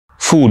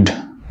food,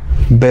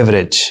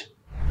 beverage,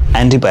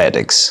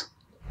 antibiotics,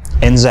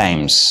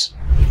 enzymes,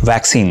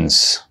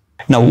 vaccines.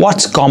 Now,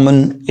 what's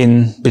common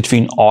in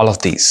between all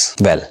of these?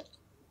 Well,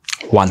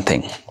 one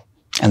thing,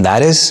 and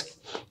that is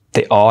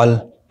they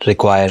all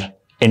require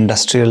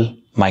industrial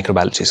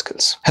microbiology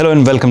skills. Hello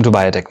and welcome to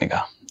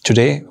Biotecnika.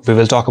 Today, we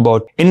will talk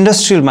about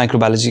industrial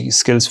microbiology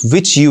skills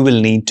which you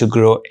will need to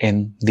grow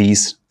in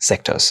these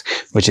sectors,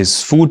 which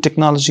is food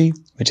technology,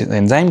 which is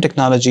enzyme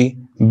technology,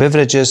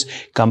 beverages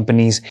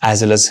companies,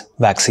 as well as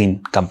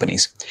vaccine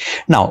companies.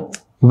 Now,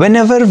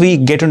 whenever we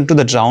get into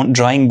the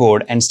drawing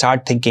board and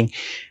start thinking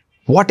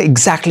what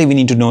exactly we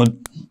need to know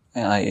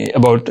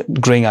about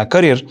growing our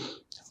career,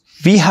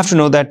 we have to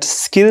know that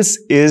skills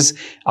is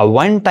a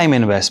one-time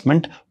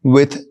investment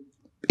with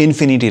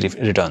infinity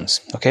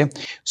returns. Okay,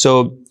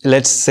 so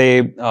let's say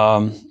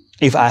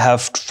if I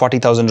have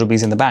 40,000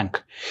 rupees in the bank,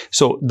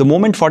 so the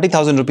moment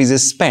 40,000 rupees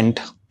is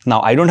spent,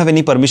 now I don't have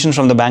any permission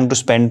from the bank to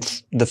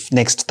spend the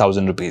next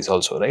 1,000 rupees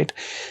also, right?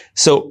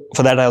 So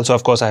for that, I also,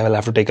 of course, I will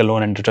have to take a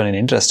loan and return in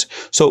interest.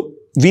 So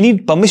we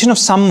need permission of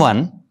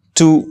someone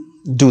to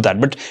do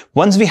that. But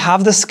once we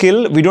have the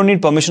skill, we don't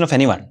need permission of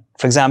anyone.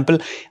 For example,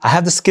 I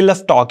have the skill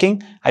of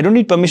talking. I don't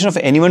need permission of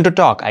anyone to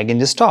talk. I can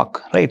just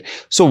talk, right?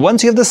 So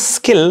once you have the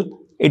skill,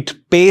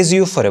 it pays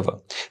you forever.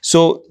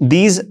 So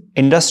these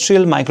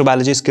industrial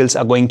microbiology skills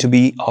are going to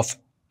be of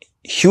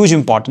huge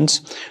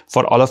importance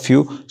for all of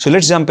you. So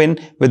let's jump in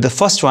with the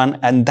first one,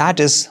 and that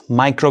is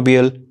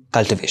microbial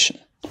cultivation.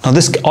 Now,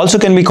 this also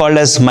can be called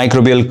as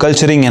microbial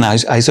culturing and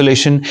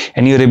isolation,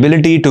 and your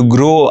ability to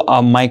grow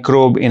a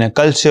microbe in a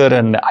culture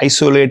and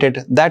isolate it,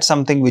 that's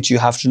something which you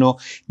have to know.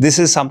 This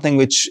is something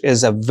which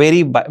is a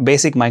very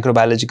basic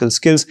microbiological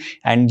skills,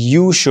 and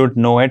you should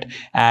know it.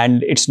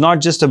 And it's not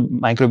just a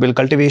microbial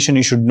cultivation,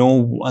 you should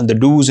know the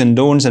do's and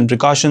don'ts and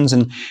precautions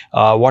and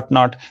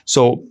whatnot.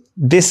 So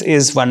this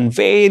is one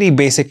very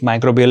basic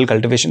microbial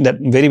cultivation, that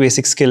very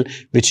basic skill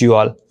which you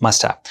all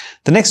must have.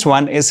 The next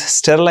one is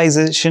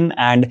sterilization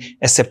and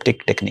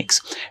aseptic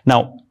techniques.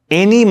 Now,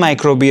 any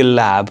microbial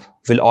lab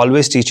will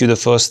always teach you the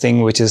first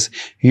thing, which is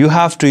you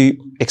have to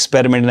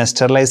experiment in a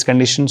sterilized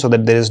condition so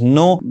that there is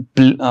no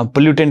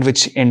pollutant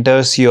which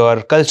enters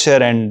your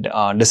culture and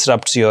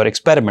disrupts your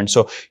experiment.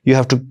 So you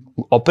have to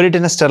operate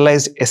in a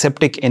sterilized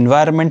aseptic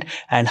environment,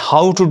 and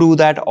how to do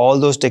that, all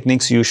those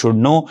techniques you should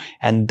know,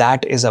 and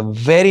that is a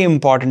very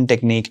important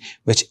technique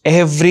which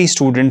every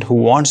student who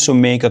wants to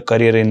make a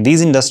career in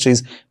these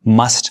industries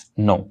must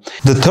know.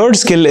 The third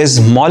skill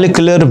is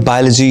molecular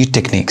biology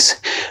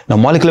techniques. Now,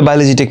 molecular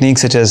biology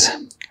techniques such as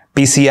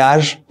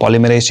PCR,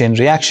 polymerase chain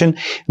reaction.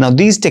 Now,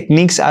 these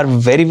techniques are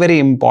very, very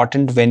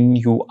important when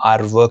you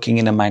are working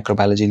in a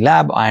microbiology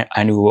lab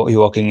and you're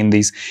working in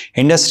these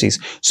industries.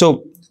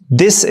 So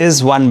this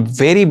is one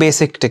very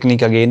basic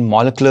technique, again,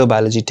 molecular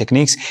biology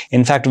techniques.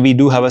 In fact, we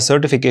do have a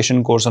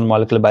certification course on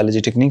molecular biology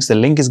techniques. The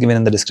link is given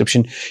in the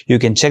description. You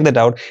can check that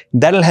out.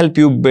 That'll help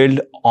you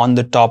build on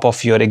the top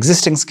of your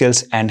existing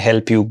skills and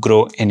help you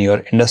grow in your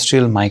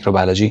industrial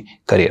microbiology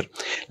career.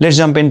 Let's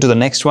jump into the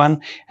next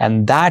one,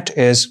 and that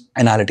is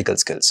analytical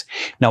skills.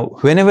 Now,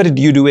 whenever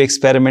you do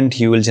experiment,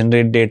 you will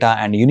generate data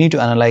and you need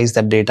to analyze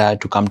that data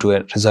to come to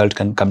a result,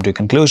 come to a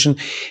conclusion.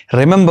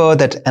 Remember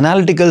that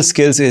analytical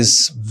skills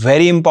is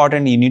very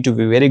important. You need to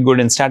be very good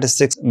in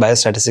statistics,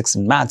 biostatistics,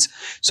 and maths.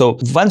 So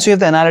once you have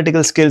the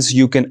analytical skills,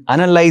 you can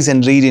analyze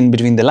and read in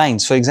between the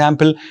lines. For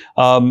example,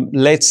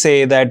 let's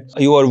say that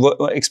you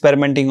are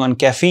experimenting on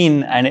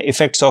caffeine and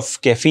effects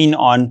of caffeine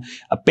on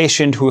a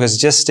patient who has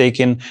just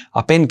taken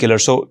a painkiller.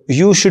 So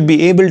you should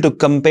be able to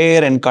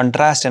compare and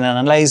contrast and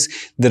analyze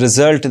the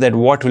result, that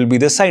what will be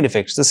the side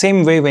effects. The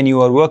same way when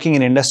you are working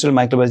in industrial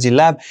microbiology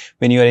lab,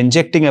 when you are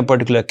injecting a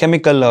particular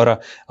chemical or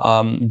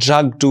a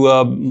drug to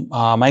a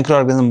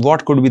microorganism,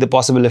 what could be the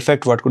possible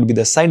effect, what could be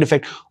the side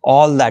effect,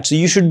 all that. So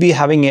you should be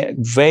having a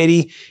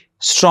very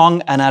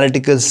strong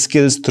analytical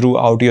skills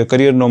throughout your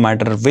career, no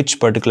matter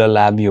which particular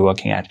lab you're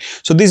working at.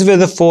 So these were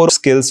the 4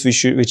 skills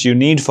which you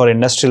need for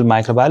industrial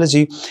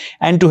microbiology.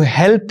 And to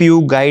help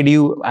you, guide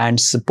you, and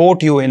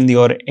support you in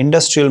your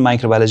industrial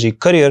microbiology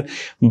career,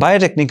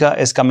 Biotecnika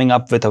is coming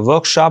up with a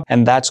workshop,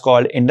 and that's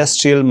called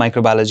Industrial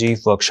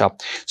Microbiology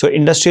Workshop. So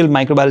Industrial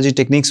Microbiology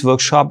Techniques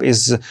Workshop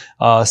is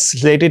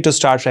slated to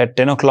start at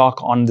 10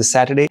 o'clock on this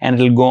Saturday, and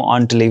it will go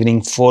on till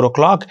evening 4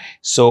 o'clock.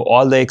 So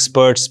all the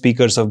experts,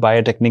 speakers of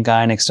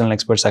Biotecnika and external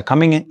experts are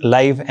coming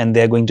live, and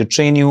they are going to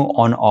train you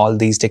on all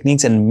these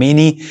techniques and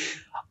many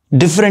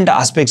different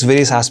aspects,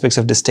 various aspects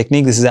of this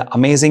technique. This is an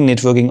amazing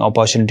networking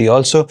opportunity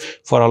also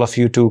for all of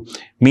you to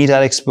meet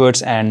our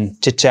experts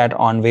and chit chat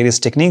on various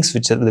techniques,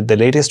 which are the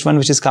latest one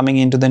which is coming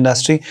into the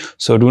industry.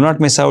 So do not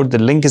miss out. The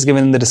link is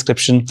given in the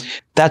description.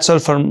 That's all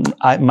from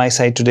my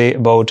side today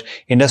about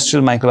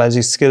industrial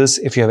microbiology skills.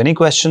 If you have any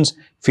questions,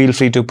 feel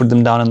free to put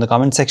them down in the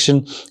comment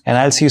section, and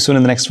I'll see you soon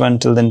in the next one.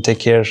 Till then, take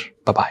care.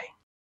 Bye-bye.